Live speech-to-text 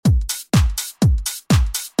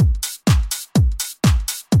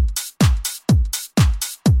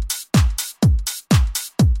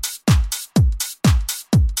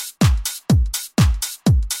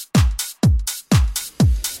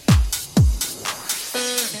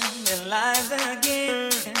lies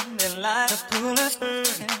again, their lies to pull us,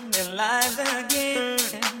 their lies again,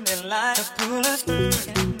 their lies to pull us,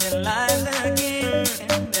 their lies again,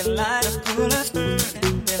 their lies to pull us,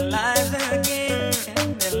 their lies again,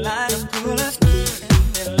 their lies to pull us,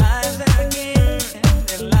 their lies again,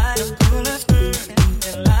 their lies to pull us,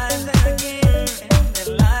 their lies again,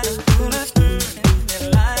 their lies to pull us,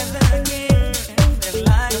 their lies again, their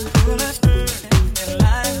lies to pull us, their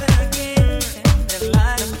lies again, their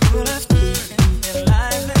lies to pull us, their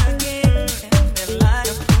lies again, their lies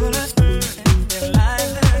to pull us, their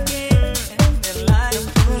lies again, their lies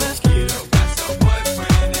to pull us. You know, got some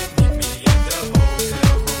boyfriend and meet me at the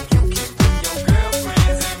hotel room. You can bring your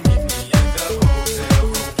girlfriends and meet me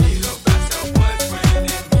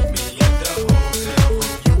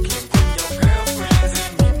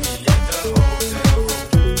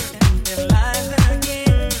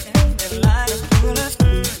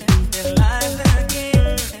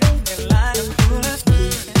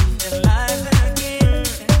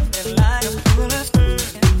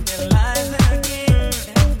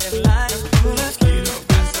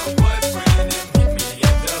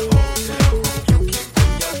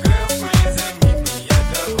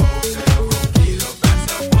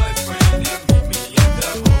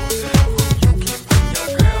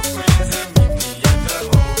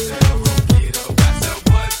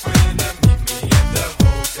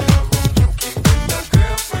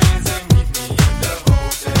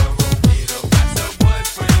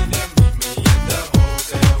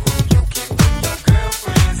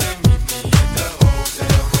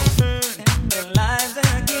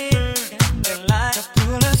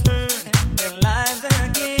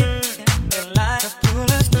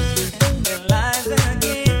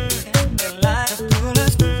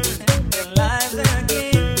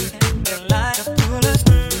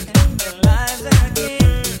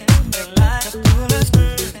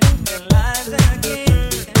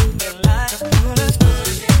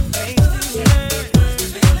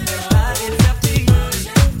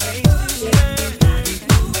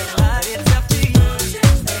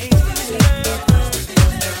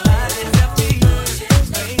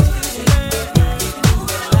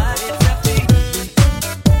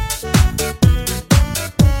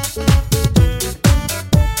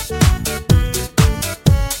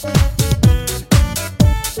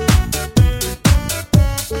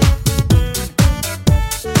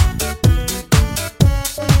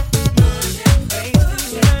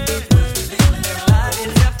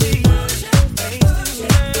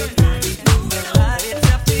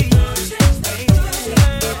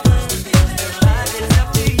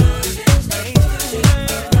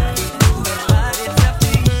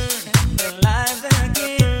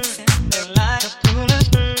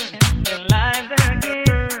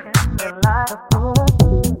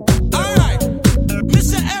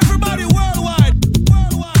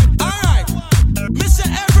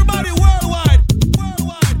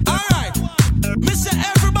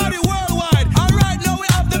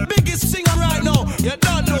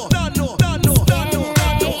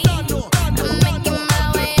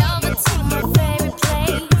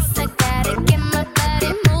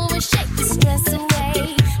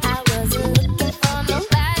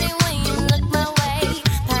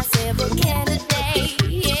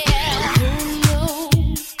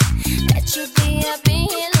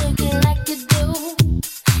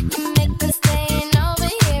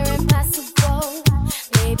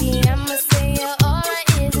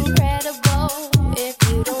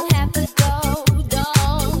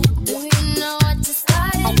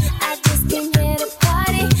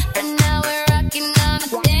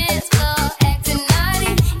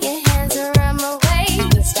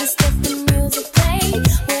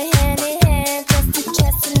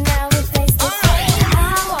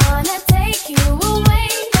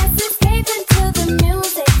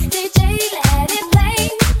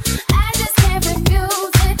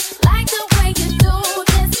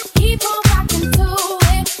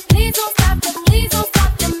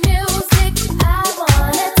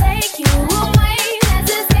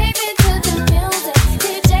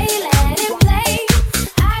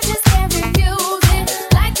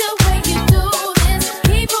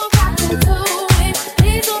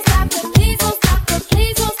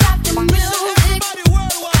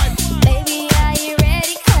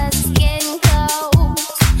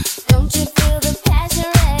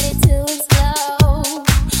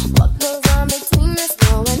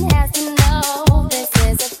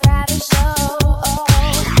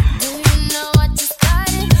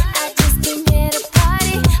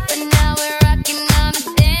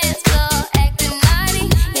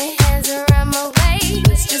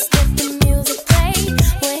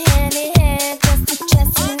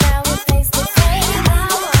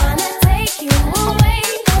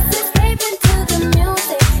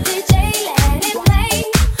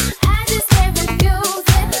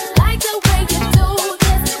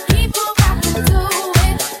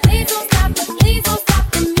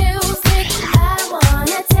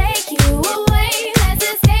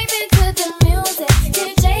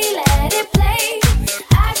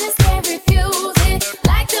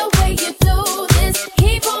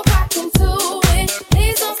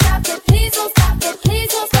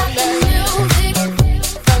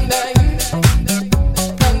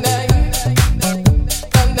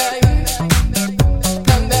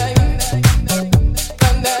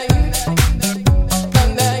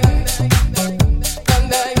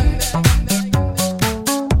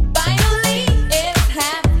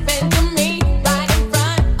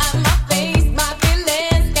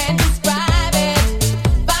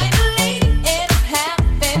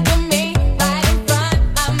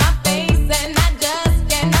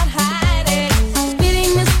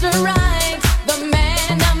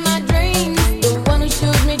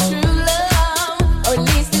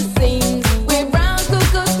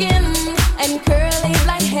wave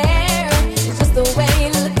like hair. It's just the way he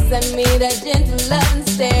looks at me, that gentle love and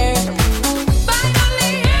stare.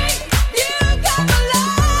 Finally, you come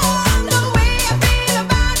along. The way I feel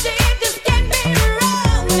about you, it just can't be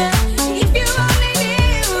wrong. If you only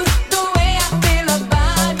knew the way I feel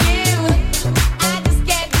about you, I just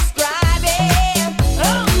can't describe it.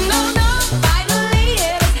 Oh no, no. Finally,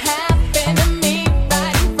 it has happened to me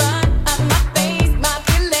right in front of my face. My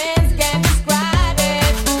feelings can't describe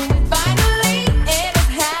it. Finally, it has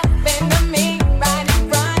happened to me right in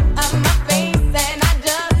front of my face, and I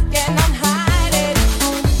just cannot hide it.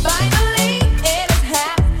 Finally, it has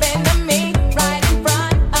happened to me right in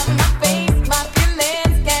front of my face. My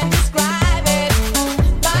feelings can't describe it.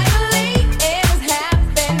 Finally, it has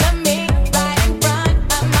happened to me right in front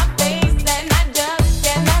of my face, and I just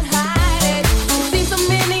cannot hide it. It seems so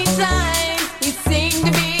many times you seem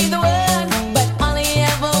to be the one, but all he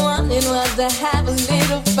ever wanted was to have a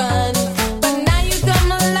little fun. But now you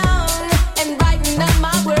come along and brighten up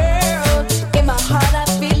my world. In my heart I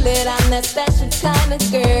feel it, I'm that special kind of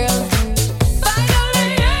girl.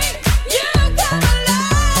 Finally, you come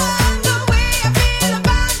along. The way I feel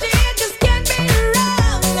about you, it just can't be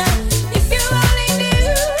wrong. If you only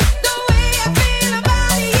knew the way I feel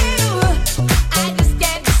about you, I just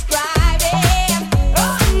can't describe it.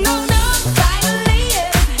 Oh no, no. Finally,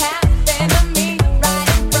 it has happened to me right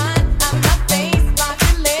in front of my face. My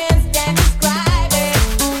feelings can't describe it.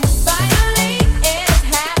 Finally, it has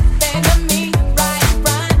happened to me right in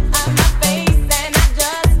front of my face, and I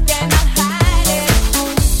just cannot hide it.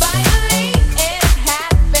 Finally, it has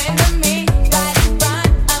happened to me right in front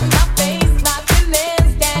of my face. My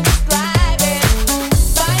feelings can't describe it.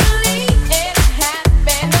 Finally, it has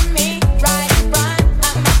happened to me right in front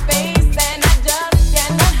of my face, and I just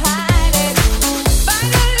cannot hide it.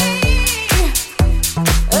 Finally,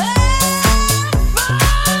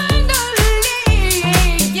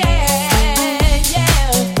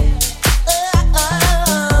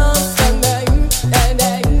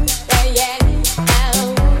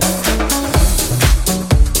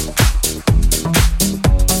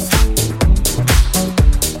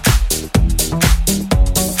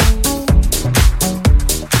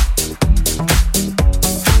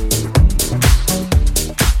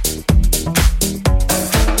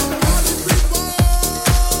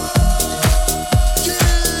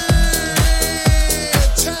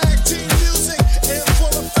 Tag team music in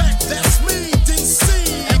full effect. That's me, DC,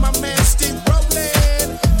 and my man Steve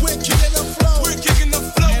Rollin. We're kicking the flow.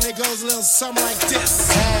 And it goes a little something like this.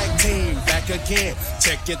 Tag team back again.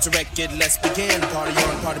 Check it to wreck it, let's begin. Party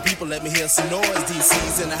on, party people, let me hear some noise.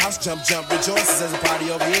 DC's in the house, jump, jump, rejoices. There's a party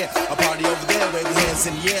over here, a party over there. Wave your hands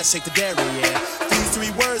in the air, shake the dairy, yeah. These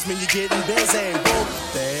three words mean you're getting busy. Boom,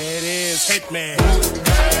 there it is, Hitman.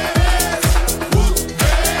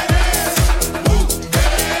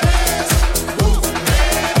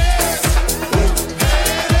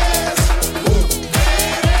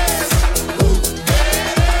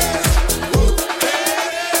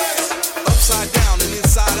 Upside down and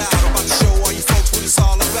inside out. I'm about to show all you folks what it's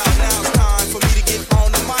all about. Now it's time for me to get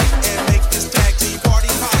on the mic and make this tag team party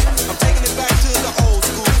hype. I'm taking it back to the old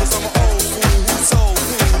school, cause I'm an old fool who's so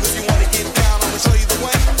cool. If you wanna get down, I'ma show you the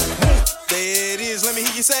way. There it is, let me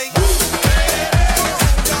hear you say.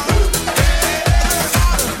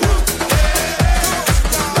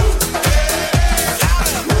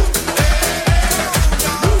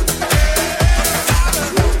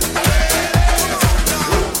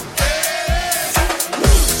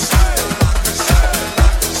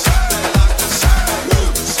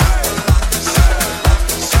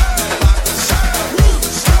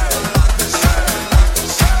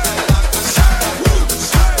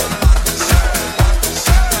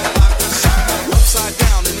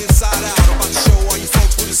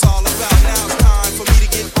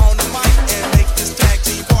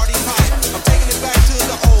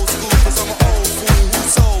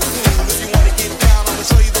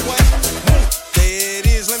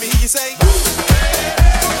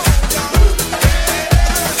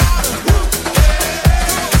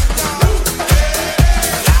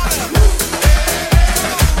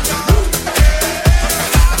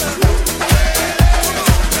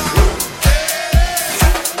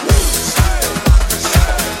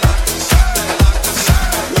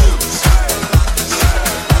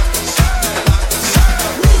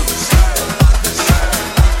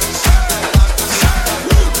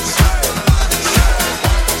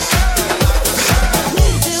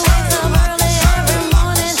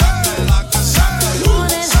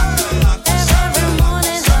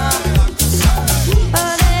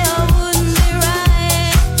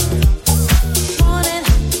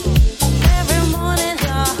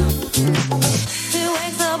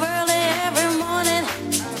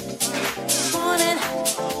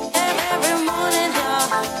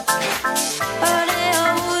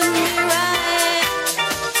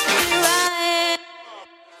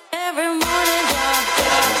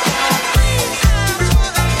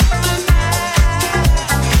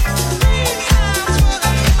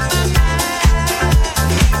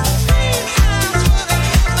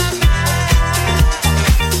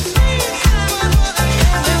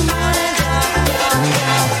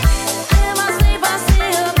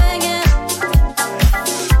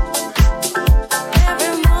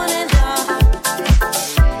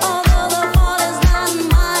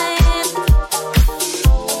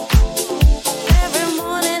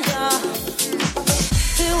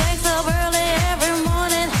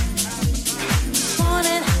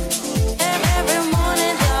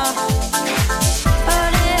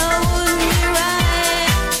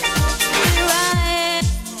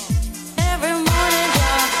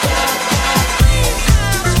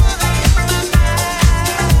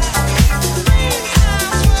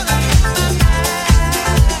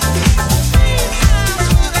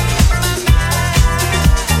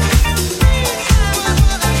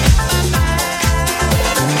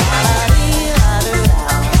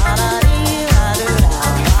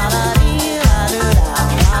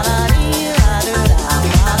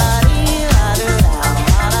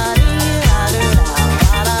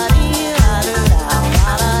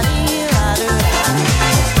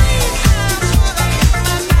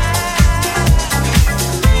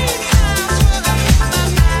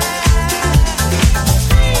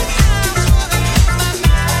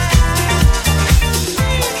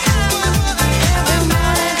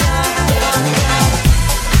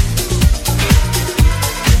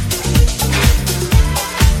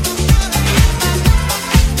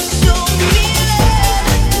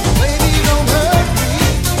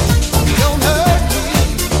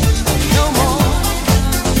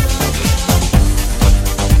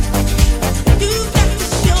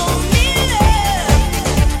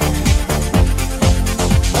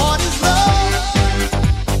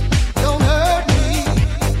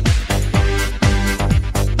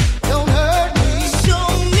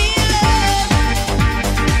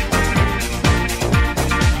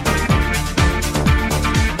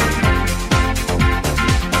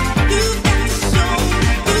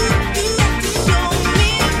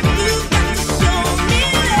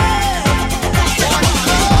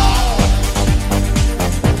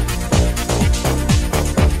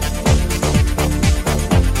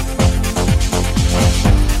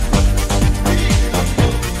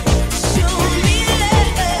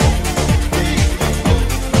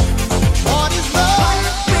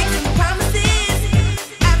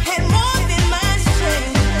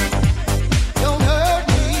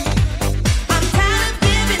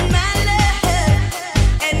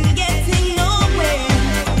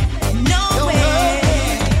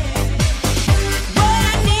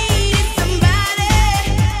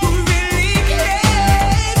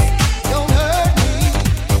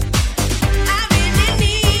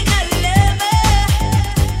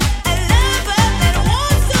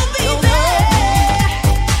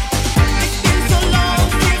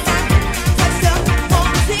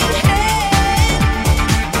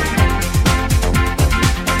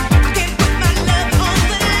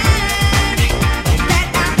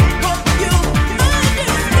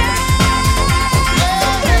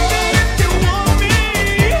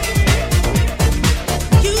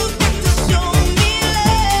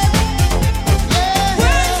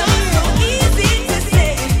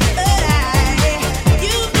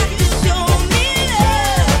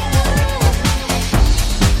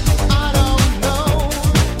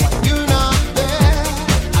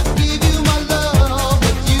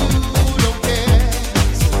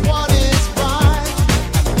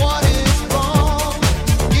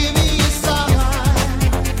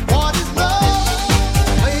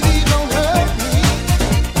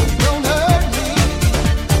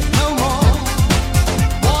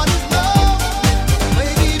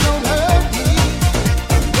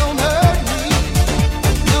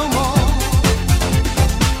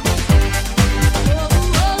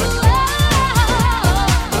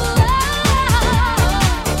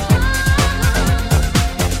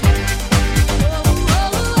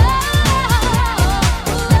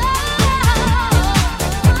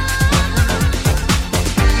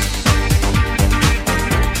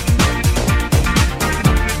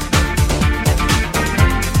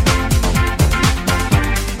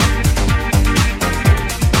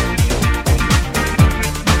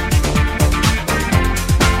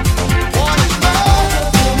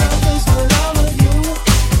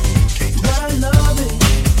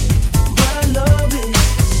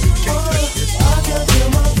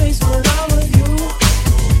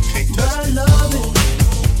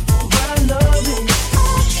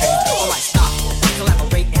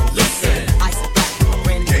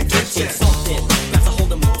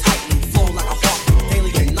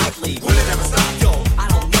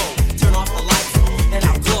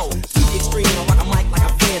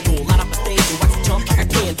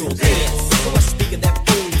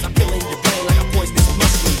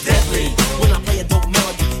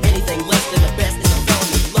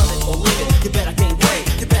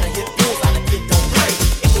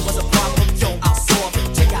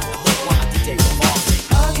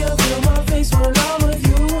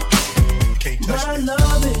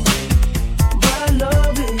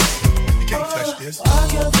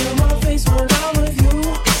 feel my face when I'm with you.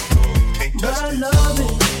 But I love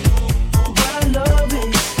it. But I love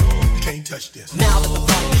it. Can't touch this. Now that the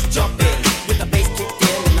party is jumping, with the bass kicked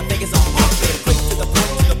in and the Vegas are pumping. Quick to the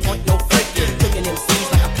point, no faking. Cooking MCs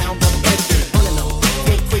like a pound of bacon. Running them,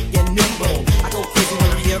 ain't quick and nimble. I go crazy when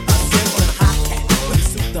I hear a cymbal and a hi-hat with a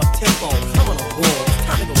souped up tempo. I'm on a roll,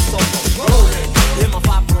 time to go solo. Rolling, in my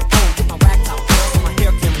 5.0, get my rack top down so my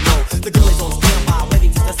hair can blow. The girl is on standby, ready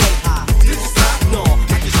just to say hi. Did you stop? No,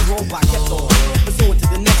 I just drove by, kept on. Pursuing to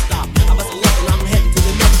the next stop. I bust a left and I'm heading to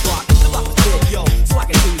the next block. The block was dead, yo, so I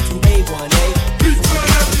can do 2A1A.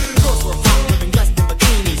 Girls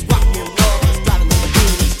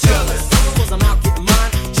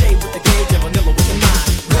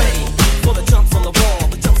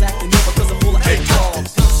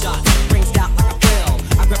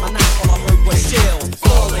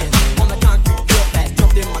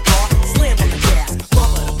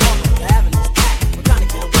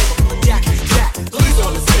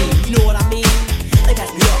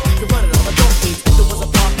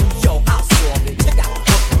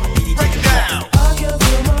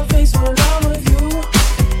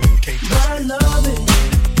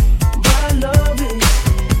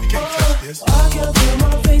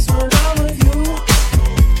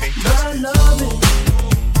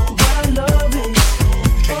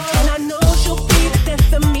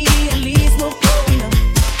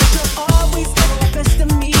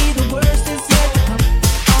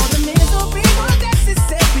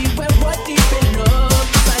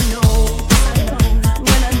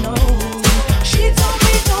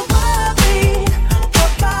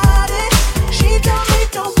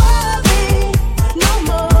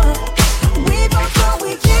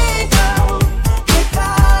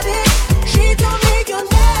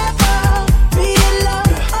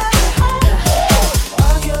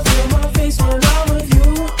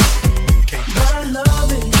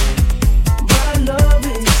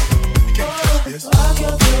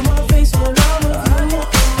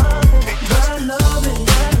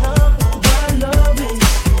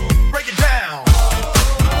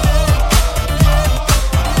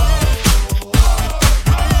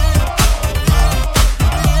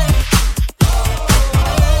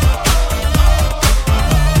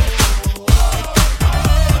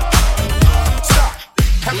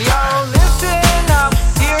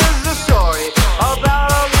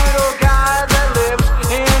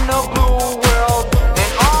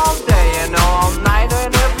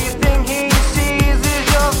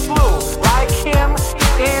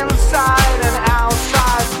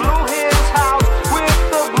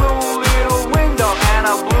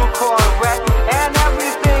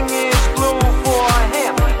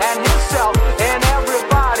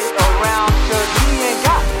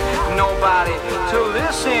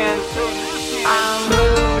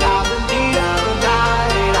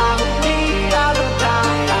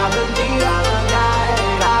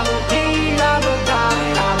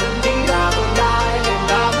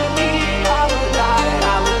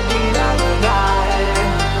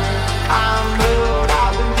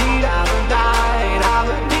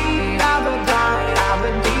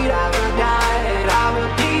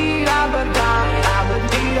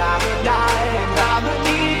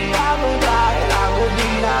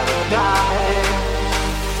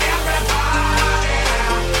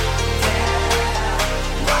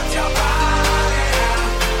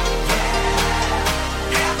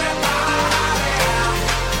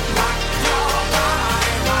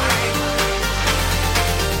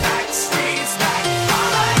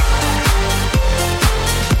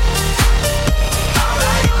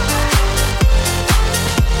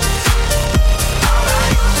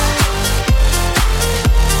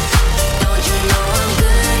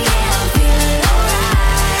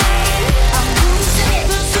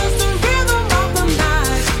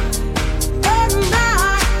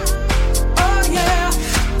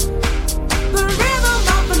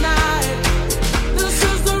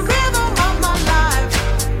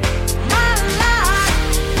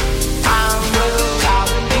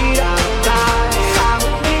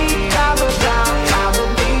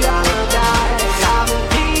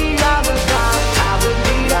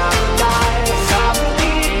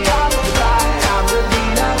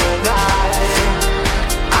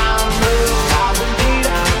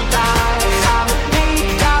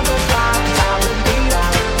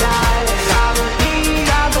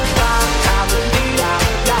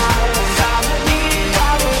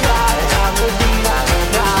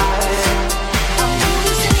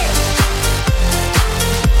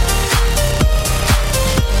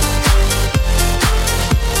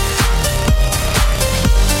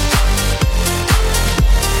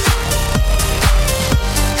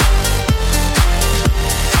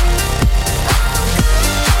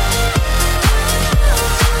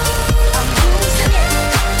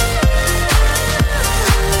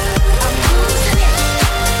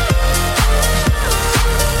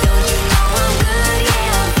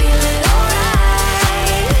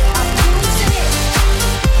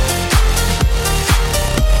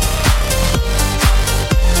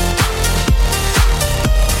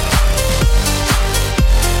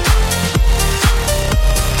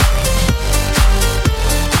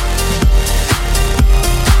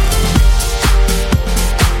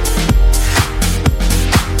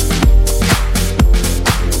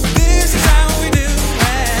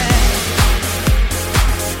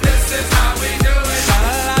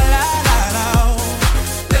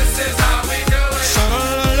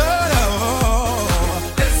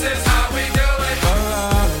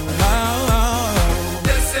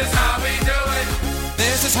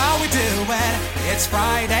It's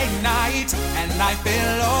Friday night and I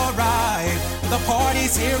feel alright. The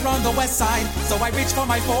party's here on the west side, so I reach for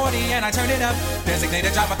my 40 and I turn it up.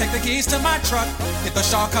 Designated driver, take the keys to my truck. Hit the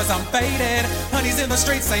shawl cause I'm faded. Honey's in the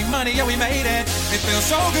streets, say money, yeah we made it. It feels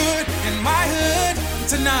so good in my hood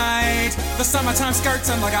tonight. The summertime skirts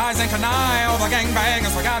and the guys ain't canine. All the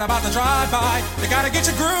gangbangers forgot about the drive-by. You gotta get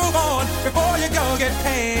your groove on before you go get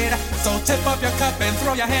paid. So tip up your cup and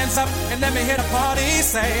throw your hands up and let me hear the party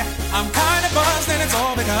say, I'm kinda buzzed and it's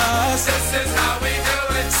all because this is how we do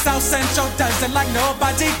it. South Central does it like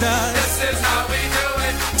nobody does. This is how we do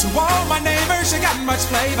it. To all my neighbors, you got much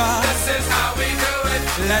flavor. This is how we do it.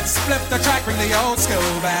 Let's flip the track, bring the old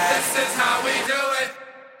school back. This is how we do it.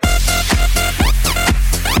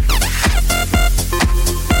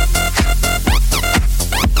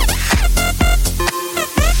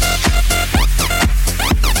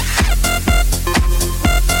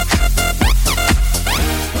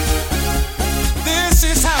 This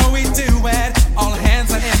is how we do it. All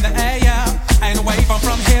hands are in the air and wave on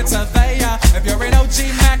from here to there. If you're an OG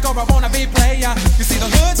Mac or a wannabe player, you see the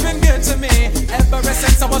hood's been good to me ever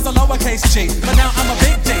since I was a lowercase G. But now I'm a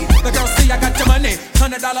big D. The girls see I got the money,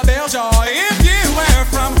 $100 bills, y'all. If you were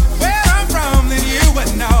from where I'm from, then you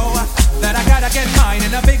would know that I gotta get mine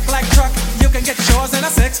in a big black truck. You can get yours in a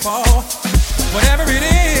 6-4. Whatever it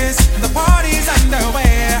is, the party's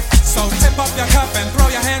underway. So tip up your cup and throw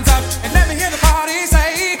your hands up and let me hear the party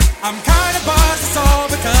say, I'm kinda buzzed, it's all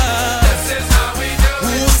because this is how we do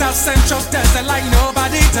it. Ooh, South Central does it like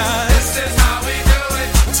nobody does. This is how we do it.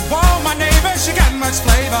 To all my neighbors, you got much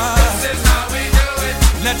flavor. This is how we do it.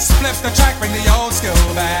 Let's flip the track, bring the old school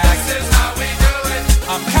back. This is how we do it.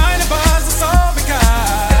 I'm kinda buzzed, it's all because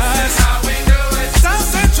This is how we do it. South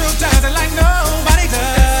Central does it like nobody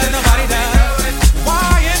does. Nobody does.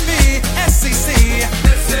 YNB, SCC.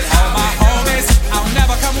 This is All how my we do it. homies, I'll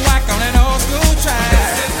never come whack on an old school track.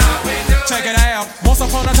 This is how we do it. Check it out. Once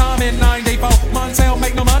upon a time in '94, Montel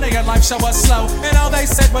make no money and life show was slow. And all they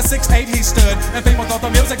said was 6'8" he stood, and people thought the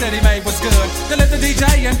music that he made was good. They lived the DJ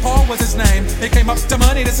and Paul was his name. He came up to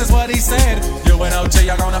money, this is what he said. You and OG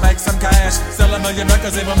are gonna make some cash. Sell 1,000,000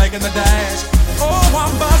 records if we're making the dash. Oh,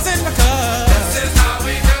 I'm buzzing because This is how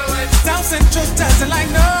we do it. South Central does it like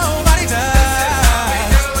nobody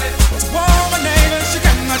does. To all my neighbors, you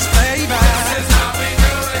got much flavor. This is how we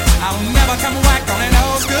do it. I'll never come whack on an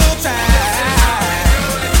old school track.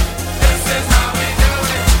 This is how we do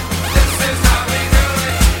it. This is how we do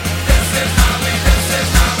it. This is how we do it. This is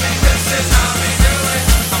how we this is how we do it.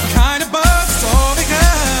 I'm kinda buzzed, all because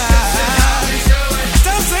We do it.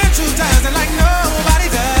 South Central does it like nobody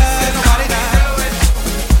does. Nobody does.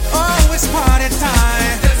 Oh, it's party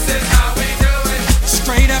time. This is how we do it.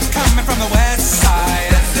 Straight up coming from the west side.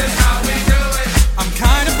 This is how we do it. I'm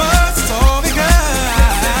kinda buzzed, all because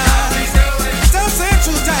We do it. South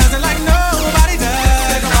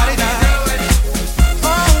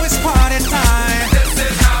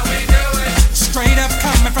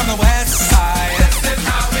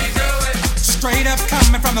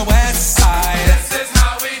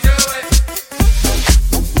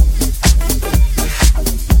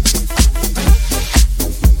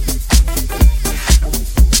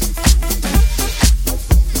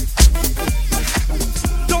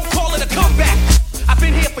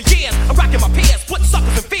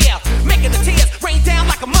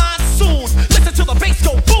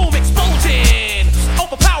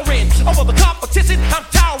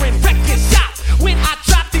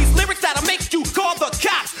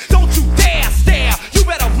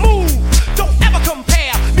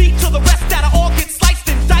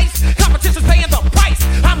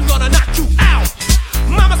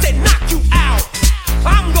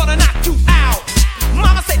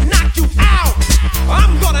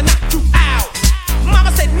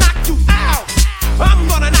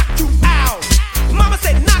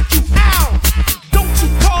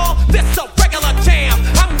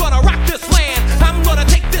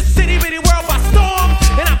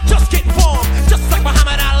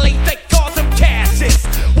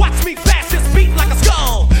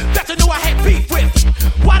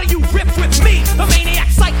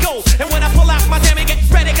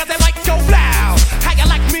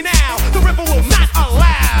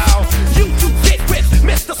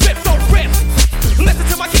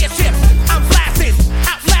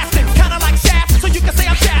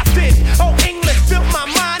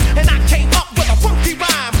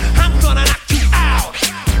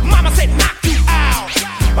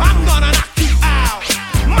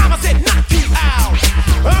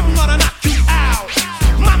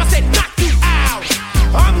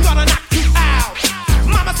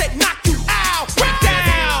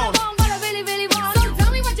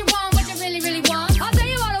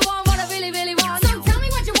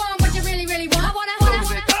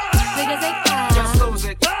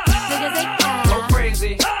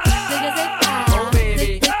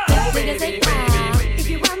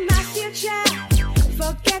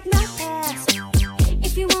forget my past.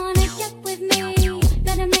 If you wanna get with me,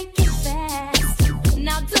 better make it fast.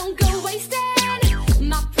 Now don't go wasting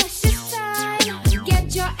my precious time.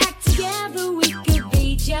 Get your act together, we could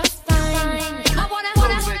be just fine. I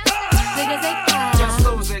wanna zigga zig ah, Just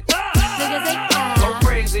lose it. zigga zig ah, Go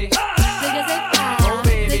crazy. zigga zig ah, Oh,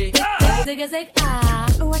 baby. zigga zig ah.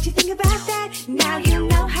 What you think about that? Now you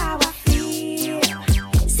know how I feel.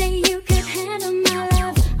 Say you could handle my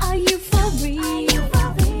love. Are you for real?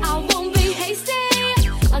 I won't be hasty.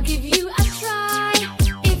 I'll give you a try.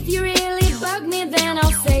 If you really bug me, then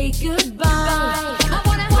I'll say goodbye. I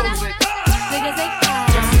wanna Lose it. zigga zig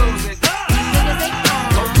Just ah, lose it. zigga zig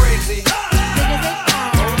Go ah, crazy. zigga zig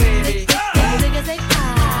ah, Oh, baby. zigga zig ah.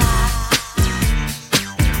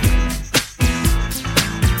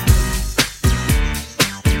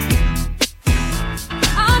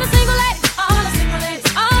 All the single ladies, all the single ladies,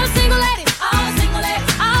 all the single ladies, all the single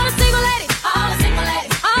ladies, all the single ladies, all the single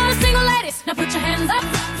ladies, all the single ladies. Now put your hands up,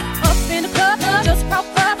 up in the club, just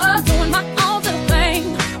broke up, doing my own little thing.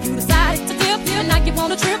 You decided to dip here, now you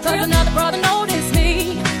wanna trip, 'cause another brother noticed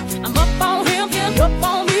me. I'm up on him, he's up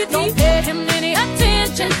on me. Don't pay him any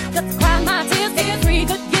attention, just cry my tears. In 3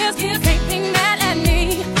 good years, you can't be mad at me.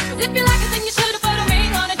 If you like it, then you should've put a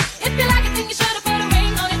ring on it. If you like it, then you should've put a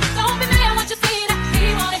ring on it. Don't be mad when you see that he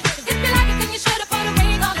want it. If you like it, then you should've put a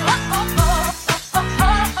ring on it. Oh oh oh oh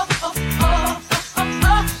oh oh oh oh oh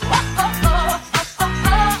oh oh oh oh oh.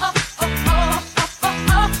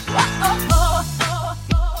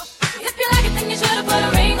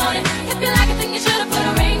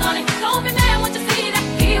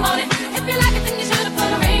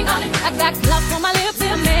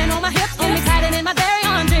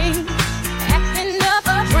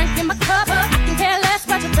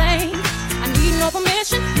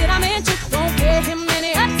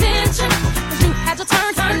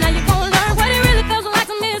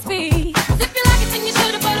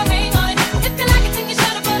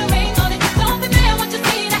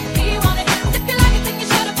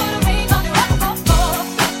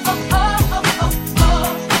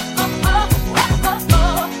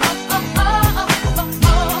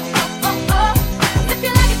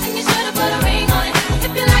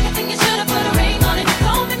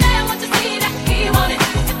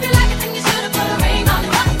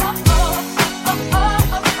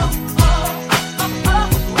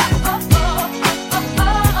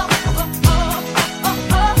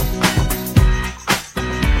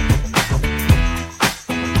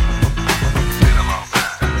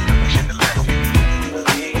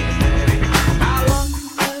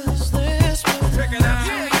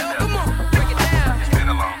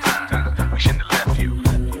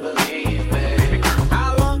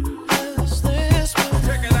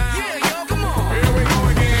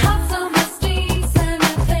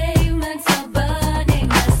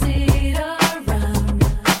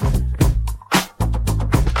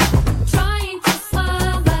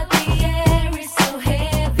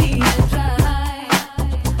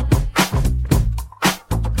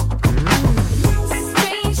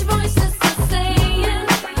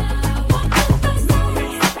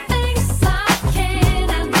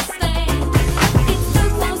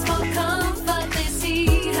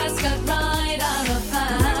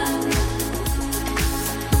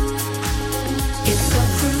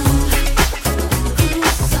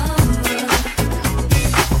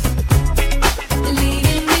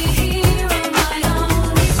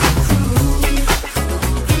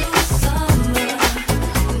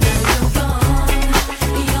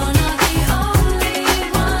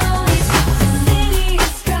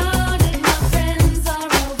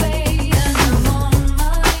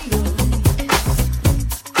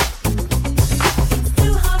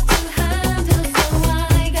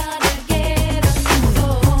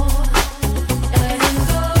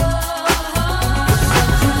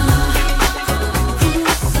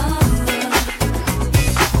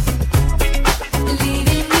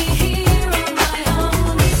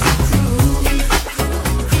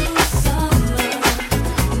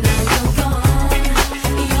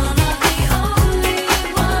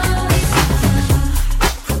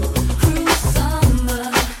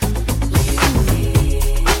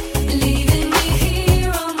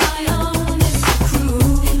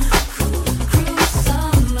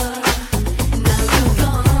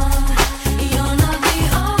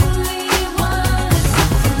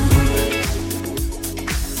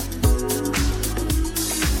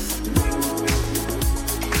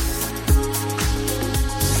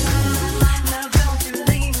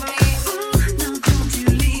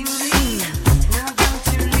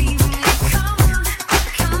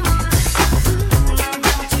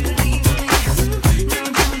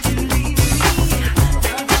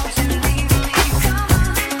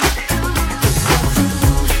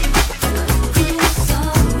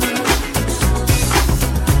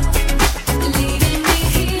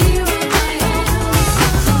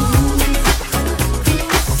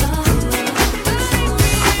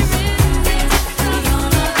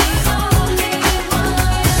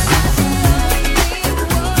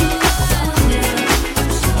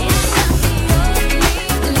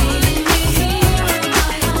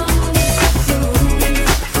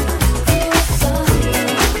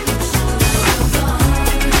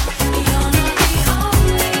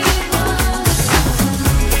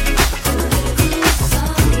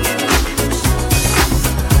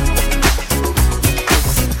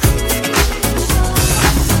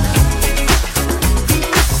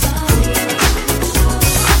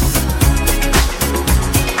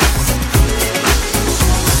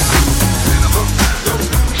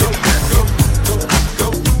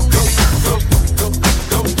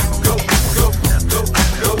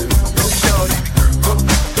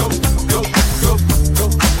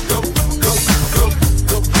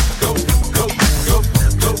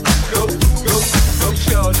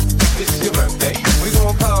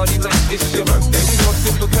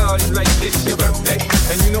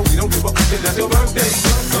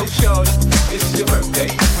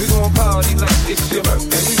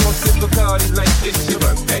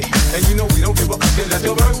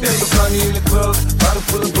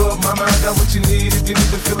 got what you need if you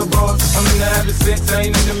need to feel the boss. I'm in the having sex, I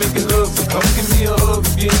ain't into making love. So come give me a hug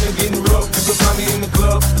if you're into getting rough. You can find me in the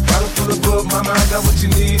club, bottle full of bug. Mama, I got what you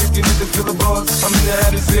need if you need to feel the boss. I'm in the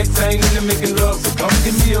having sex, I ain't into making love. So come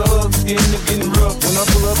give me a hug if you're into getting rough. When I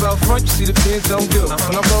pull up out front, you see the pins don't do.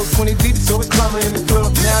 When I roll 20 deep, so it's drama in the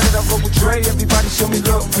club. Now that I roll with Dre, everybody show me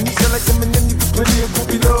love. When you sell like Eminem, you get plenty of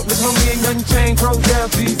groupie love. Look, homie, ain't nothing changed, pros down,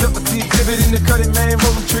 G's up. I see exhibit in the cutting, man,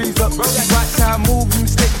 rolling trees up. You watch how I move, you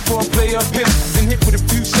mistake before I play up here. Been hit with a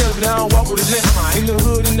few shells, but I don't walk with a limp. In the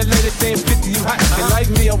hood, in the lady saying 50, you hot. They like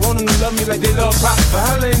me, I want them to love me like they love pop. But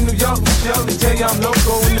holla in New York, Michelle, they tell you I'm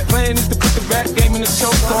loco. And the plan is to put the rap game in the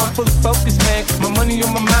choke. So I'm full of focus, man. My money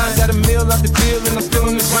on my mind, got a meal out the deal, and I'm still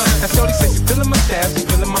in the grind. Now shorty says she feeling my style, she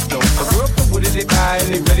feeling my flow. I grew up with it, they buy,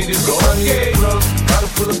 and they ready to go. I'm in the club,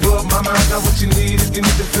 bottle full of bug. Mama, I got what you need if you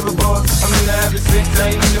need to feel the boss. I'm in the having sex,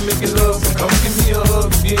 I ain't into making love. So come give me a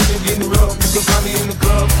hug if you ain't getting rough. You can find me in the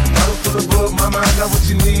club, bottle full of bug. Mama, I got what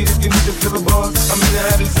you need if you need to feel the boss. I'm in the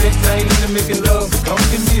having sex, I ain't into making love. So come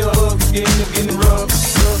give me a hug if you ain't getting rough.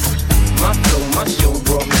 My flow, my show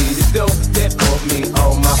brought me the dough that brought me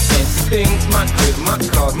all my fancy things. My crib, my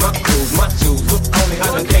cars, my clothes, my shoes. Look on me, I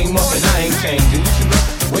done came up and I ain't changing. You should look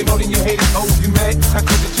way more than you hate it. Oh, you mad? How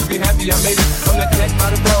could that you be happy I made it? I'm that cat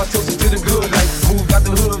by the bar, toasted to the good life. Moved out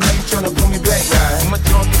the hood, now you tryna pull me back. Right? My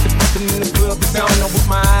junk get the bustin' in the club. It's on with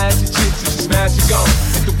my eyes, your chicks, if she smash, she gone.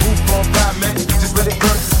 Hit the roof on fire, man. Just let it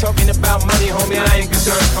burn. Talking about money, homie, I ain't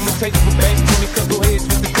concerned. I'ma take it for banks, 20 couple heads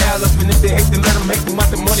with the style up. And if they hate, then let them hate them out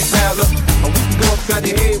the money pile up. Or we can go upside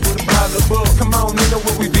the head with a bottle of bug. Come on, you know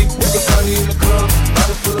what we be. We can find you in the club,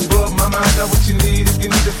 bottle full of bug. Mama, I got what you need if you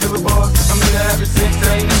need to feel the boss. I'm in the having sex,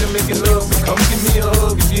 I ain't into making love. So come give me a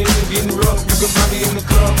hug if you ain't getting rough. You can find me in the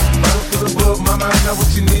club, bottle full of bug. Mama, I got what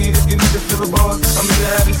you need if you need to feel the boss. I'm in the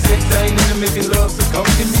having sex, I ain't into making love. So come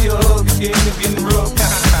give me a hug if you ain't getting rough.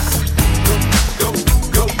 Go, go,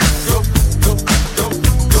 go, go, go, go, go,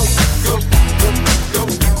 go, go, go, go,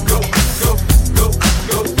 go,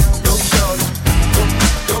 go, shorty. Go,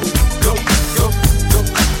 go, go, go, go, go, go, go,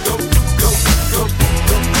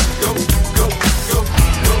 go, go, go,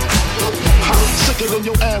 go. Sicker than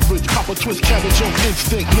your average, pop a twist cabbage on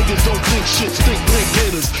instinct. Niggas don't think shit, stink, big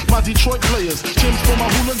gators. My Detroit players, Tim's for my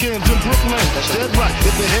hooligans in Brooklyn. Dead right,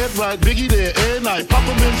 if the head right, Biggie there, every night.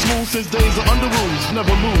 Papa been smooth since days of under rules.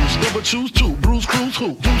 Never lose, never choose to. Bruise, cruise,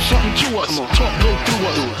 who? Do something to us. Talk, go through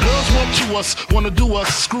us. Girls want to us, wanna do us,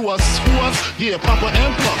 screw us, who us? Yeah, Papa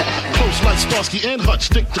and Pup. Close like Starsky and Hutch,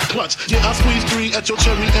 stick to clutch. Yeah, I squeeze 3 at your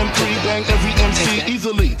cherry M3, bang every MC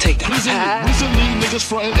easily. Recently, niggas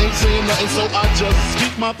frontin' ain't saying nothing, so I just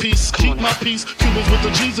speak my peace, keep my peace. Cubans with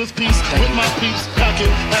the Jesus peace, with my peeps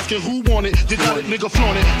packing, asking who want it. You got it, nigga,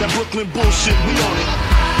 flaunt it. That Brooklyn bullshit, we on it.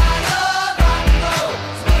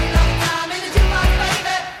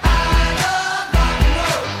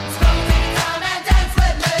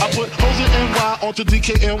 Put hoes in NY onto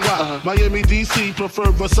DKNY. Miami, DC,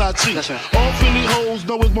 prefer Versace. That's right. All Philly hoes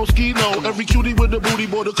know it's Moschino. Every cutie with the booty,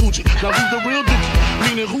 boy, the coochie. Now who's the real dicky?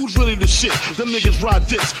 Meaning who's really the shit? Them niggas ride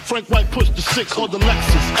dicks. Frank White push the 6 or the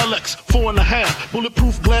Lexus LX 4.5.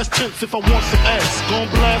 Bulletproof glass tints if I want some ass. Gon'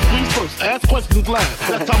 blast me first, ask questions last.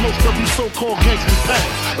 That's how most of these so-called gangsters pass.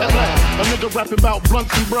 At last, a nigga rapping about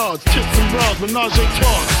blunts and broads, chips and bras, menage a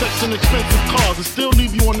trois, sex and expensive cars, and still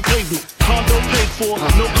leave you on the pavement. Condo paid for,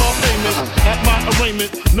 no car payment. At my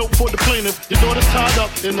arraignment, note for the plaintiff. Your daughter's tied up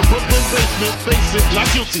in the Brooklyn basement. Face it, not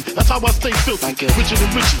guilty. That's how I stay filthy. Richer than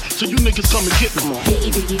Richie, so you niggas come and get me.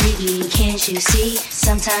 Biggie, biggie, biggie, can't you see?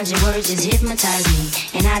 Sometimes your words just hypnotize me,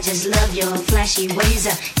 and I just love your flashy ways.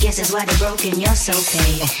 Guess that's why they're broken, you're so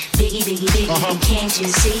paid. Biggie, biggie, biggie, can't you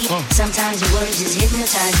see? Sometimes your words just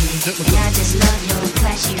hypnotize me, and I just love your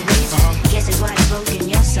flashy ways. Guess that's why they're broken,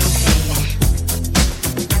 you're so paid.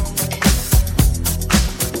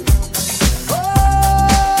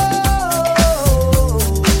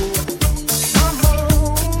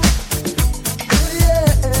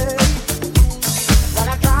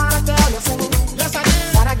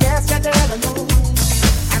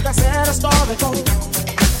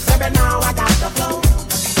 Baby, now I got the flow,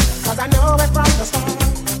 'cause I know it from the start.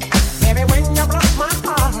 Baby, when you broke my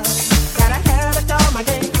heart, gotta have it all my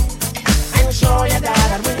game, and show you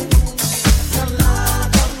that I win. Your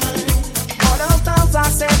love of mine. All those times I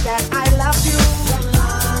said that I love you. Your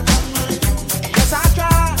love of mine. Yes, I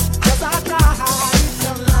tried. Yes, I tried.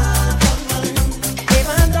 Your love of mine.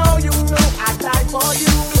 Even though you knew I'd die for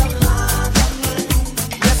you. Your love of mine.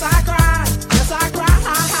 Yes, I cried. Yes, I cried.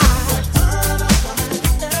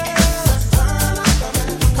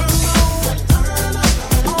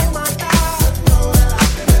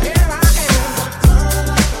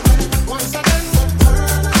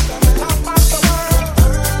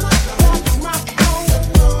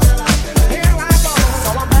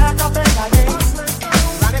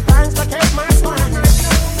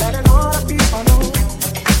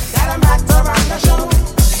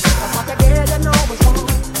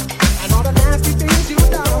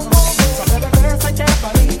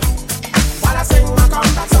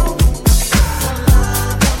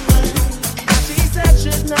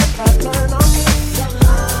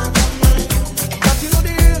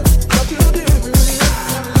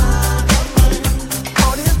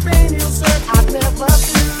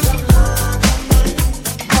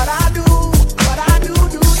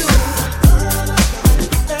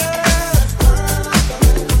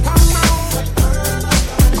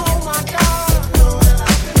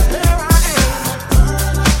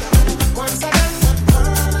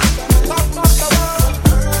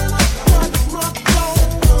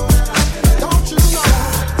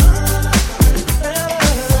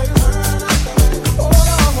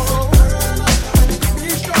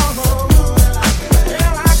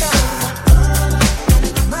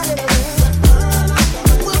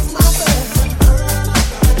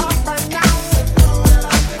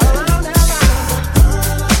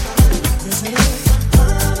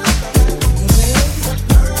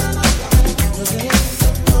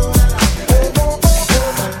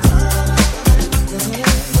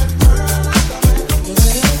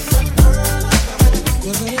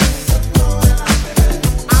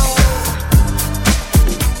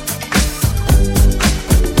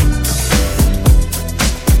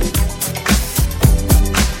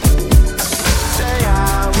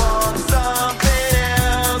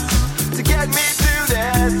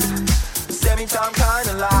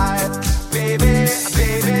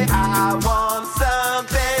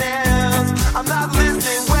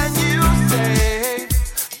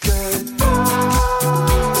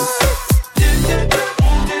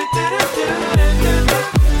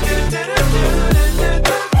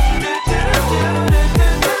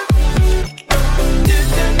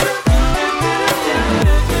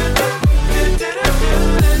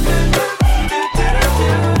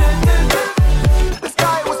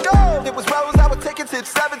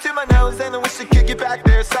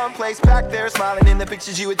 always back there, smiling in the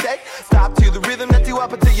pictures you would take. Stop to the rhythm, let you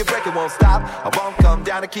up until you break, it won't stop. I won't come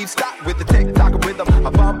down and keep stop with the tick-tock rhythm. I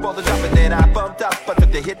bump all the jump and then I bumped up. I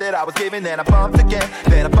took the hit that I was giving, then I bumped again.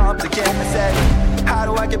 Then I bumped again. I said, how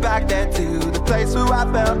do I get back then to the place where I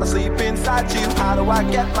felt asleep inside you? How do I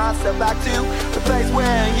get myself back to the place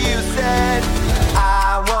where you said,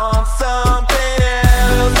 I want something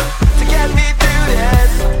else to get me through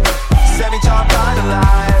this semi-charmed kind of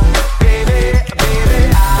life. Baby,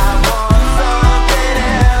 baby, I want something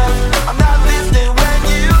else. I'm not listening when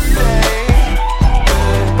you say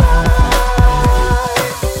goodbye.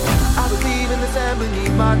 I believe in the sand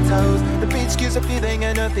beneath my toes. The beach gives a feeling,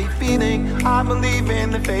 an earthly feeling. I believe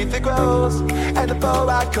in the faith that grows, and the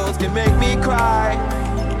boat coast can make me cry.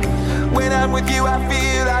 When I'm with you, I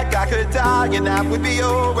feel like I could die, and that would be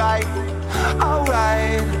alright,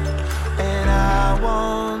 alright. And I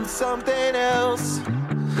want something else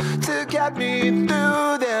to get me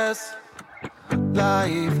through this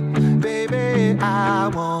life. Baby, I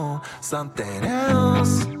want something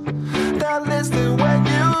else. Now listen when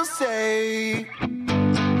you say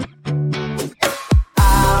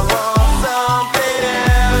I want something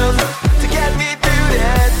else to get me through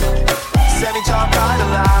this semi-charmed kind of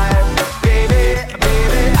life.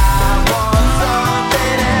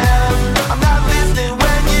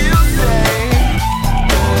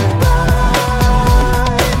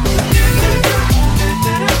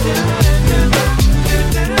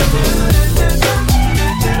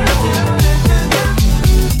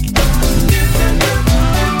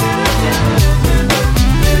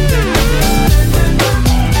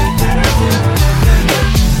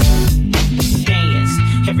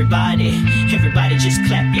 Everybody just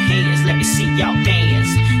clap your hands, let me see y'all dance.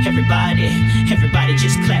 Everybody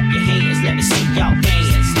just clap your hands, let me see y'all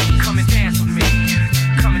dance. Come and dance with me,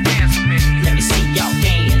 come and dance with me. Let me see y'all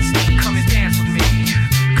dance. Come and dance with me,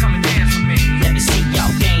 come and dance with me. Let me see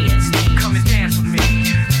y'all dance. Come and dance with me,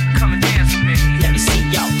 come and dance with me. Let me see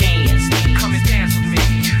y'all dance. Come and dance with me,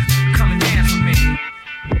 come and dance with me.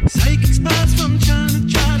 Psychic spots from China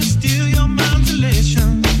try to steal your mind's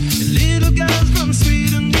elation. And little girls from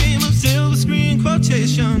Sweden dream of silver screen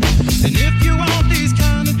quotation. And if you want these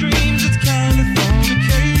kind of dreams, it's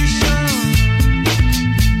Californication.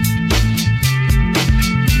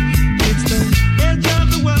 It's the edge of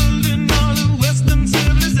the world in all of Western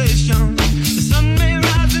civilization. The sun may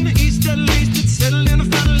rise in the east, at least it's settled in a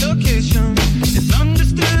final location. It's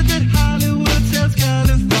understood that Hollywood sells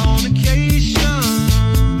Californication.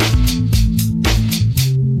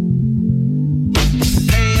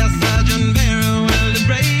 Pay a surgeon very well to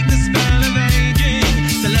break the spell of aging.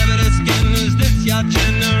 Celebrity skin, is this your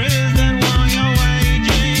gender? Is that one you're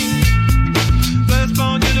waging?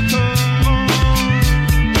 Firstborn unicorn,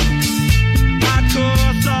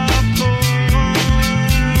 hardcore, softcore.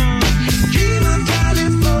 Dream of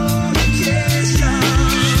Californication.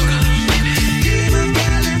 Dream of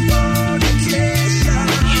Californication.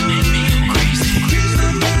 You make me go crazy. Dream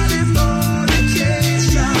of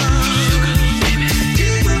Californication.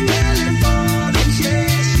 Dream of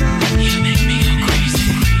Californication. You make me go crazy.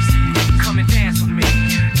 Come and dance with me,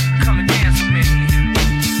 come and dance with me.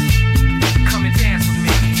 Come and dance with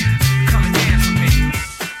me, come and dance with me.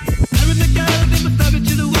 Married a girl, been my favorite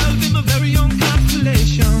to the world, been my very own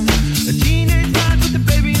constellation. A teenage mind with a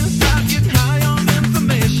baby inside, getting high on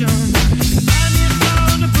information. Find me a star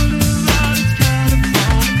on the boulevard, it's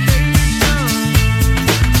Californication.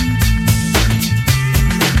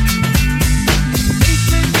 Space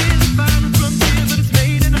may be the final frontier, but it's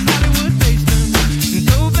made in a Hollywood basement. And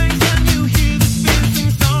so thanks when you hear the spin,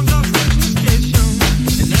 sing songs off station to station.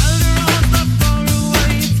 And now they're all so far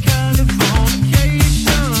away, it's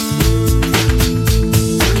Californication.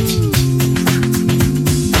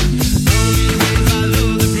 Only ways I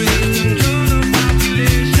lose the praise, control of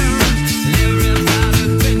population. And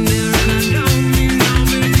everybody's been there, and I don't need no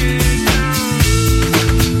vacation.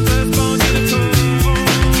 Firstborn unicorn,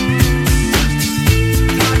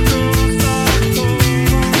 hardcore, softcore.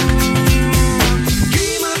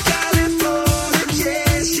 Dream of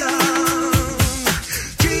Californication.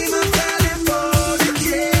 Dream of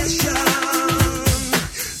Californication.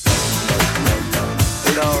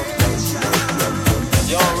 You know,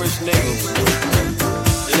 young rich niggas.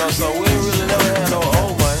 You know, so we ain't really never had no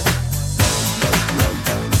old money.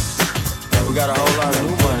 We got a whole lot of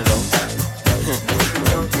new money though.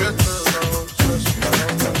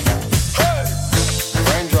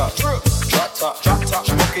 Raindrop, drop top,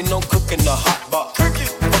 smoking, no cooking, the hot pot.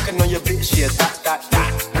 Fucking on your bitch, yeah, that.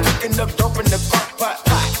 Cooking up dope in the crock pot.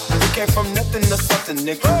 We came from nothing or something,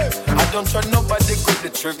 nigga. I don't trust nobody, grip the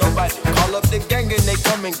trigger. Nobody call up the gang and they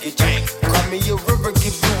come and get you. Cry me a river,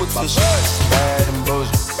 give you a tissue. Bad and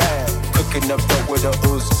bullshit, bad. Cooking up dope with a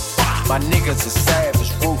ooze. My niggas is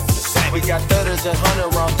savage, ruthless. We got 30s and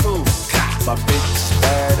 100 round too. My bitch is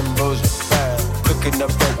bad and bullshit, bad. Cooking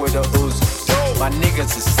up dope with a ooze. My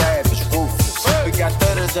niggas is savage, ruthless. We got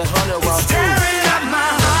 30s and 100 round too. Tearing up my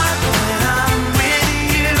heart when I'm with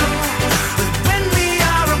you. But when we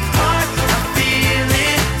are apart, I feel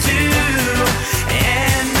it too.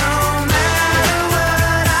 And no matter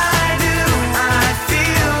what I do, I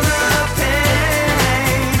feel the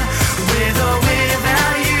pain. With or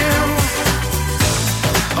without you.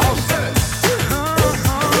 All set.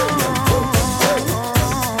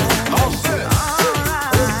 All set.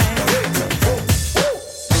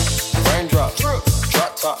 Raindrop, drop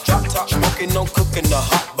top, smoking, no cooking the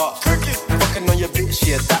hot bar. Fucking on your bitch,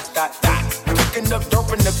 yeah, that. Cooking up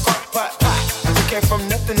dope in the crock pot. We came from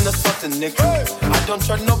nothing to something, nigga. I don't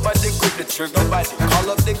trust nobody, grip the trigger. Nobody call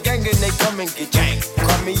up the gang and they come and get you.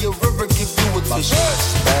 Cry me a river, give you a tissue.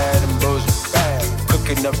 Bad and bullshit, bad.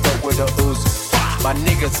 Cooking up dope with a ooze. My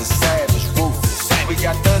niggas is savage, ruthless. We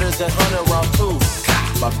got 30s and 100 round too.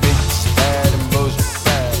 My bitch is bad and bullshit,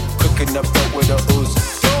 bad. Cooking up dope with a ooze.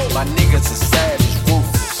 My niggas is savage,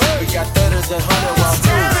 ruthless. We got 30s and 100 round too.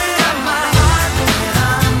 Tearing up my heart when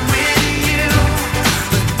I'm with you.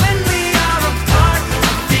 But when we are apart, I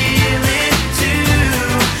feel it too.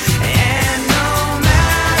 And no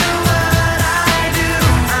matter what I do,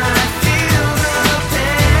 I feel the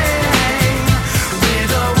pain.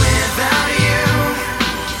 With or without you.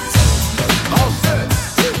 All set.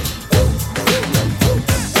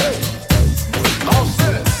 All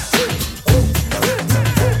set.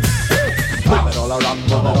 Move it all around,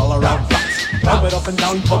 fast. Move it up and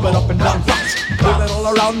down, fast. Move it all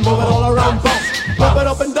around, fast. Move it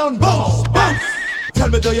up and down, bounce, bounce. Tell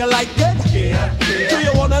me, do you like it? Yeah. Do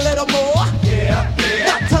you want a little more? Yeah.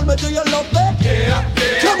 Now tell me, do you love it? Yeah.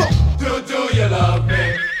 Come on. Do you love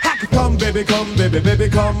me? Come, baby, come, baby,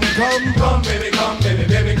 come. Come, baby, come.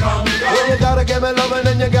 Well, you gotta give me loving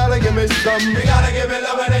and you gotta give me some. You gotta give me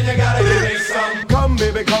loving and you gotta give me some. Come,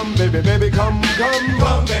 baby, come. Come, baby, come, come.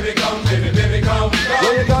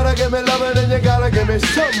 Well, you gotta give me loving and you gotta give me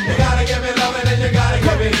some. You gotta give me loving and you gotta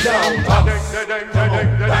give me some. Come,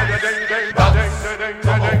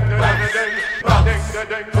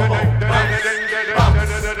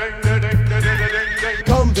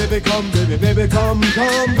 baby, come. Come, baby, come,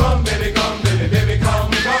 come. You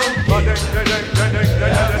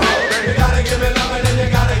gotta give me loving and you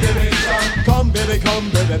gotta give me some. Come, baby, come. Come,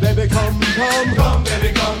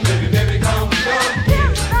 baby, come, come.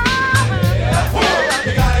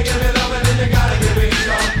 You gotta give me loving and you gotta give me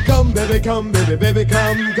some. Come, baby, come. Come, baby,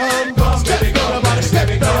 come. Step everybody, step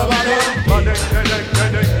everybody.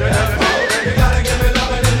 You gotta give me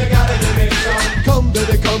loving and you gotta give me some. Come,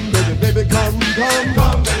 baby, come. Come, baby, come.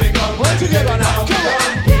 All together now, come on.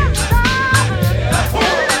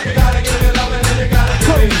 You gotta give me loving and you gotta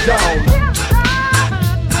give me some. Down.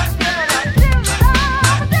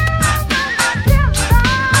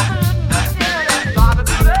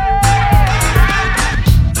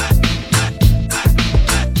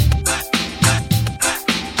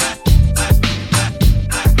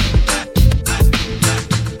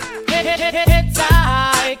 It's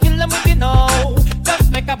I kill them with you know.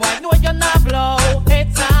 Just make a boy know you're not blow.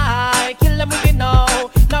 It's I kill them with you know.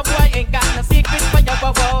 No boy ain't got no secret for your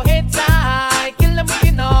wow. It's I kill them with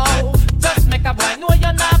you know. Just make a boy know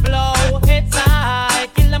you're not blow. It's I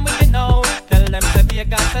kill them with you know. Tell them to be a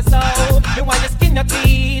god say so. You want you skin your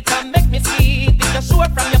teeth and make me see it. If you're sure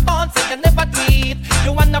from your phone say you never tweet.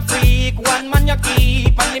 You wanna freak, one man you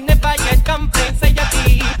keep, and him never yet complain say you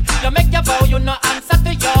deep. You make your vow, you no answer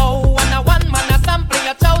to yo. And a one man a sample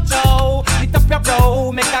your chow chow. Lit up your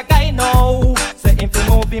bro, make a guy know. Say if you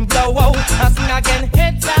move him blow out, and sing again.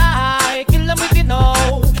 It's I kill him with you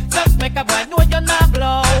know. Just make a boy know you're not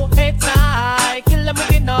blow. It's I kill him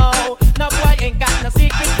with you know. No boy ain't got no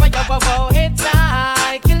secret for your wow. It's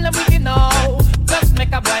I kill him with you know. Just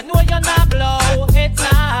make a boy know you're not blow. It's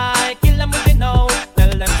I kill him with you know. Tell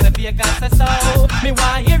them to be a god say so. Me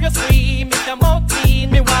want hear you scream if your mouth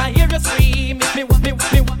clean. Me want hear you scream. Me want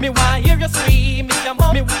hear you scream if your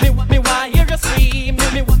mouth. Me want hear you scream.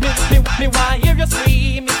 Me want hear you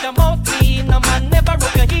scream if your mouth clean. No man never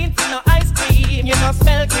rub your hint in no ice cream. You no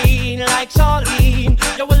smell green like Charlene.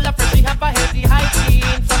 You will appreciate have a healthy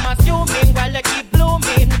hygiene. Some assuming while you keep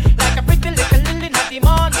blooming like a pretty little lily in the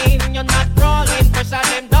morning. You're not crawling, pressure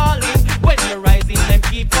them darling. When you're rising, them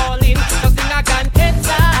keep falling. So sing again, it's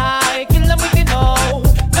I kill them with you know.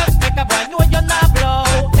 Just make a boy know you're not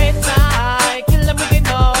blow. It's I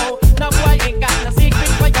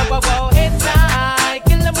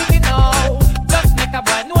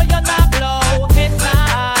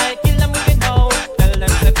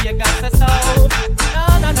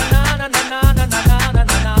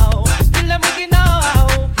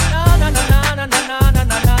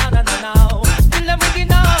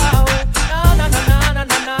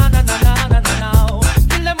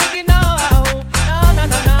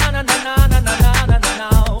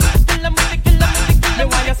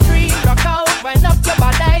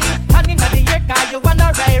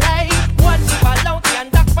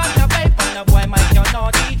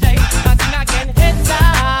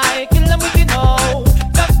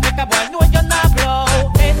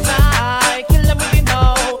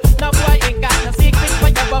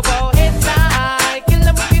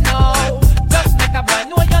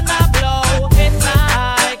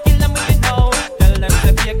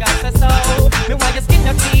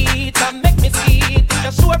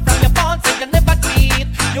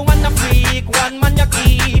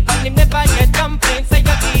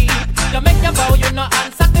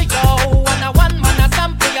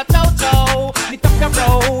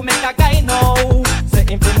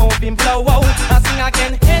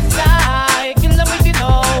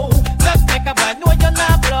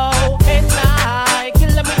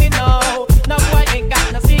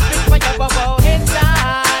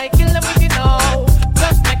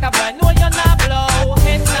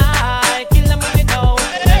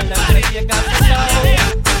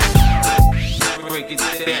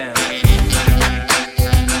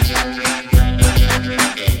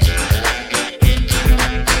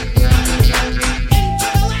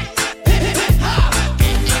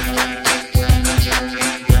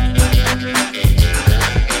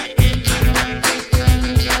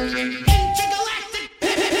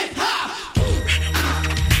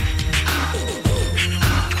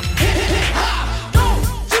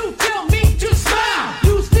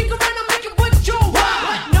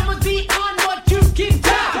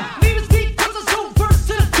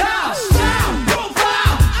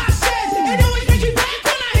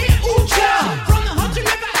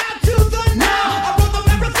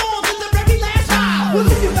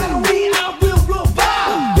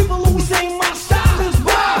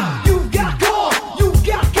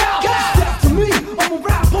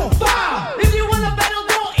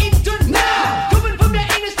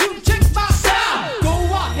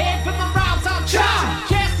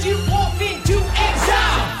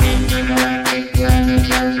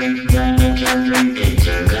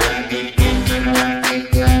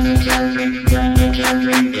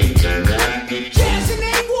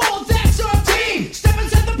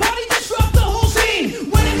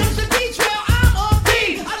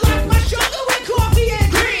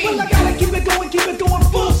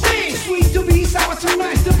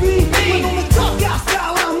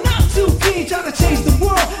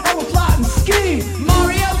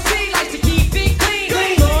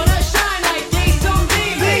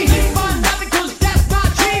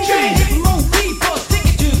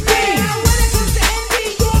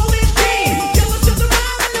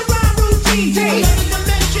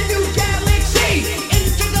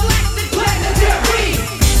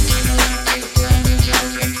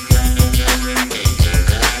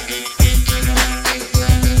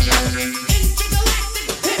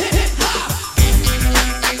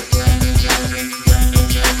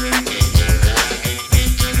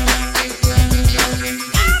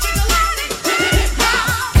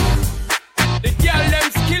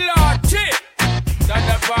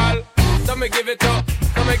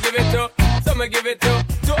give it to, some give it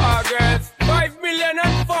to our girls.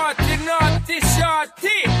 5,040,000 naughty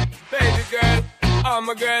shorty. Baby girl, all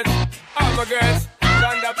my girls,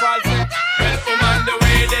 Thunder Pulse. Well, on the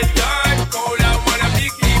way the time cold, I wanna be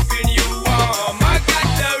keeping you warm. I got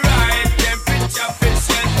the right temperature to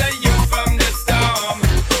shelter you from the storm.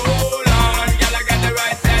 Hold on, girl, I got the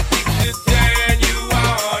right tactics to turn you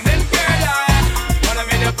on. And girl, I wanna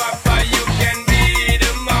be the papa, you can be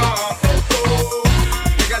the mom.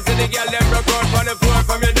 Because the girl them broke out on the floor.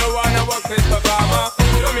 From you don't wanna walk this performer.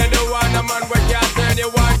 From you don't want a man where can't turn you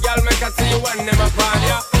on. Girl, make I see you when them upon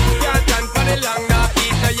ya. Can't stand for the long, nah.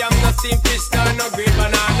 Eat no yam, no steam fish, no green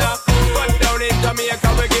banana. But down in Jamaica,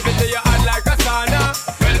 we give it to you hot like a sauna.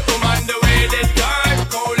 Well, on the way the time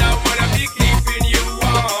cold, I wanna be keeping you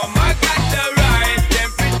warm. I got the right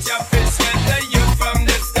temperature to shelter you from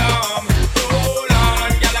the storm. Hold on,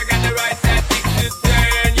 girl, I got the right tactics to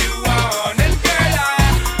turn you on. And girl, I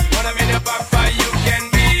wanna be the papa, you can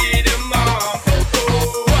be the mom.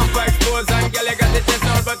 One for expose and girl, you got the chest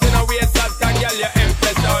out, but you know we ain't soft and girl, you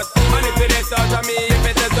empress out. And if it is out of me, if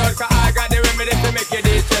it is out, 'cause I got the remedy to make you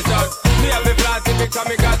de-stress out. Me have a flat if it come,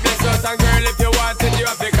 me God bless out. And girl, if you want it, you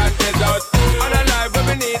have to confess out. And a life where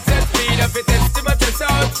we need set speed, if it is to my chest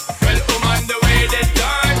out. Well, on the way the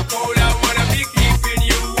time cold, I wanna be keeping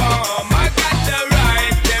you warm. I got the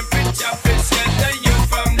right temperature to shelter you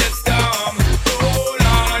from the storm. Hold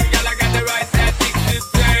on, girl, I got the right tactics to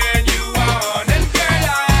turn you on. And girl,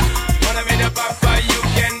 I wanna be the papa, you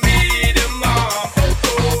can be the mom.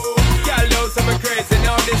 Girl, know something crazy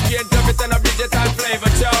now. This straight up, it's an Bridgerton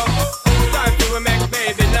flavor show. Time to make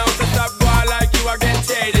baby now. So stop going like you again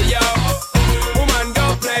shady, yo. Woman,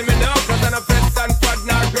 don't play me now, 'cause I'm a fence and fat,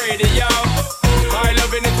 not greedy, yo. My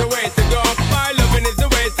loving is the way to go. My loving is the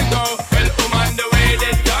way to go. Well, on the way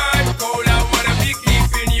the time cold, I wanna be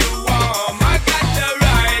keeping you warm. I got the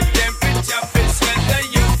right temperature to shelter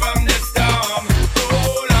you from the storm.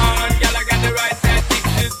 Hold on, girl, I got the right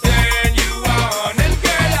tactics to turn you on. And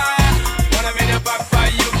girl, I wanna be the papa,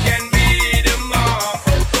 you can be the mom.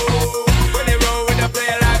 When they roll with a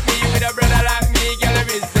player like me, with a brother like me, girl,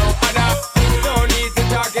 there is no other. No need to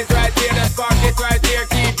talk, it right here, the spark it right here,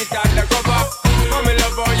 keep it undercover. Come in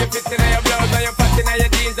love how you fit in your blouse and your fat in your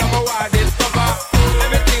jeans, I'm a wild discover.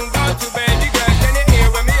 Everything about you, baby girl, can you hear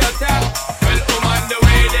when me attack? Well, on the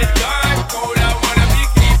way the time cold, I wanna be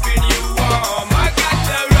keeping you warm. I got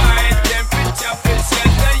the right temperature to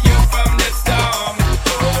shelter you from the storm.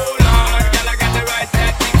 Hold on, girl, I got the right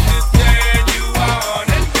tactics to turn you on.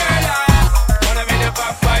 And girl, I wanna be the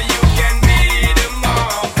papa, you can be the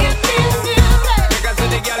mom. Because of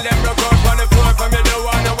the girl, them broke out on the floor. From you don't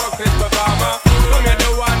wanna work this performer. From you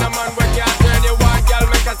don't want a man where can't turn you on. Girl,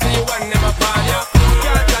 make I see you when them upon ya.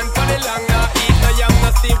 Can't stand for the long, nah. Eat no yam, no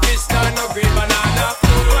steam fish, no green banana.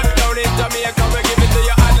 But down in Jamaica, we give it to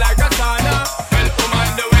you hot like a sauna. Well, on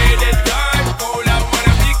the way the time cold, I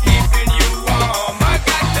wanna be keeping you warm. I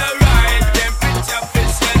got the right temperature to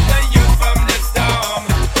shelter you from the storm.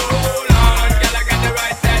 Hold on, girl, I got the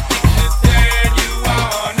right tactics to turn you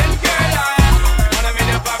on. And girl, I wanna be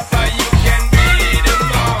the papa, you can be the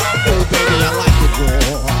mom. Oh baby, I like it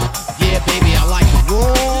raw. Yeah, baby, I like it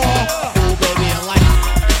raw. Oh baby, I like it.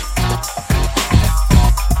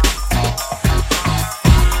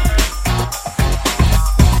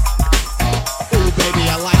 Oh baby,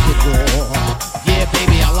 I like it raw. Yeah,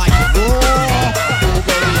 baby, I like it raw. Oh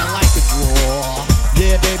baby, I like it raw.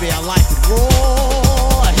 Yeah, baby, I like it raw.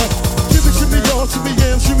 Shimmy, y'all, shimmy,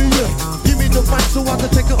 yeah, shimmy, yeah. Give me the mic so I can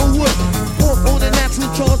take it away. Walk on a natural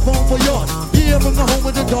charge, born for yard. Yeah, from the home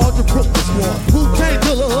of the dog to Brooklyn squad. Wu-Tang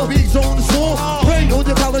Killer, hubby's on the swarm. Bang on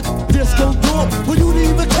your college disco door. Well, you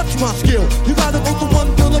didn't even touch my skill. You gotta go for one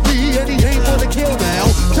for the B, and he ain't for the kill now.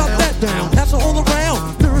 Chop that down, pass it all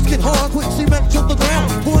around. Lyrics get hard, quick cement to the ground.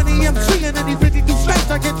 For an EMC and any 52 states,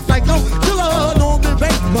 I get psycho. Killer, Norman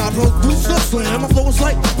Bates. My producer slam, my flow is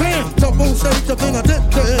like bam. Jump on stage, up in a dip.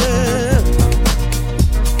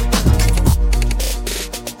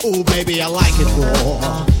 Oh baby, I like it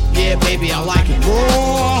raw. Yeah, baby, I like it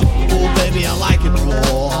raw. Oh baby, I like it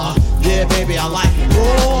raw. Yeah, baby, I like it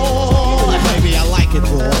raw. Oh baby, I like it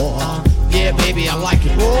raw. Yeah, baby, I like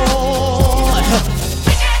it raw.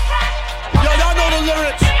 Yo, y'all know the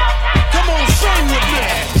lyrics. Come on, sing with me.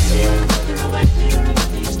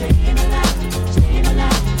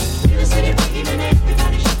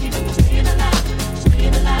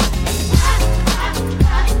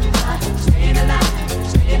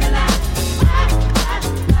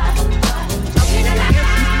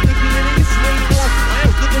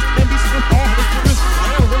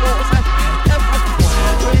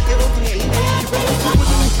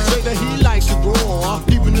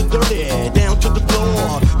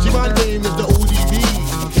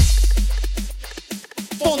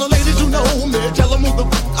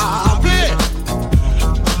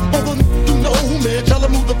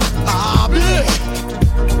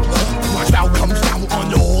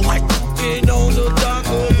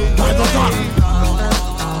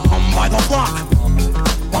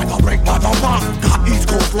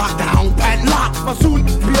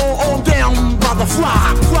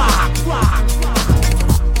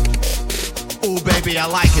 baby, I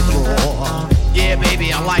like it raw. Yeah,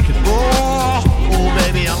 baby, I like it raw. Oh,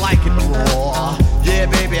 baby, I like it raw. Yeah,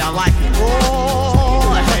 baby, I like it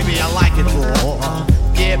raw. Baby, I like it raw.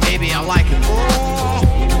 Yeah, baby, I like it raw.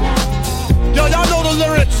 Yo, y'all know the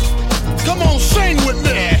lyrics. Come on, sing with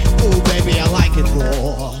me. Oh, baby, I like it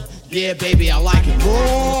raw. Yeah, baby, I like it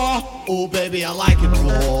raw. Oh, baby, I like it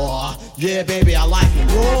raw. Yeah, baby, I like it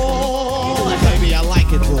raw. Baby, I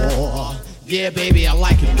like it raw. Yeah, baby, I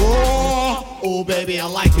like it raw. Oh, baby, I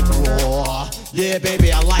like it raw. Yeah,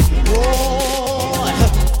 baby, I like it raw.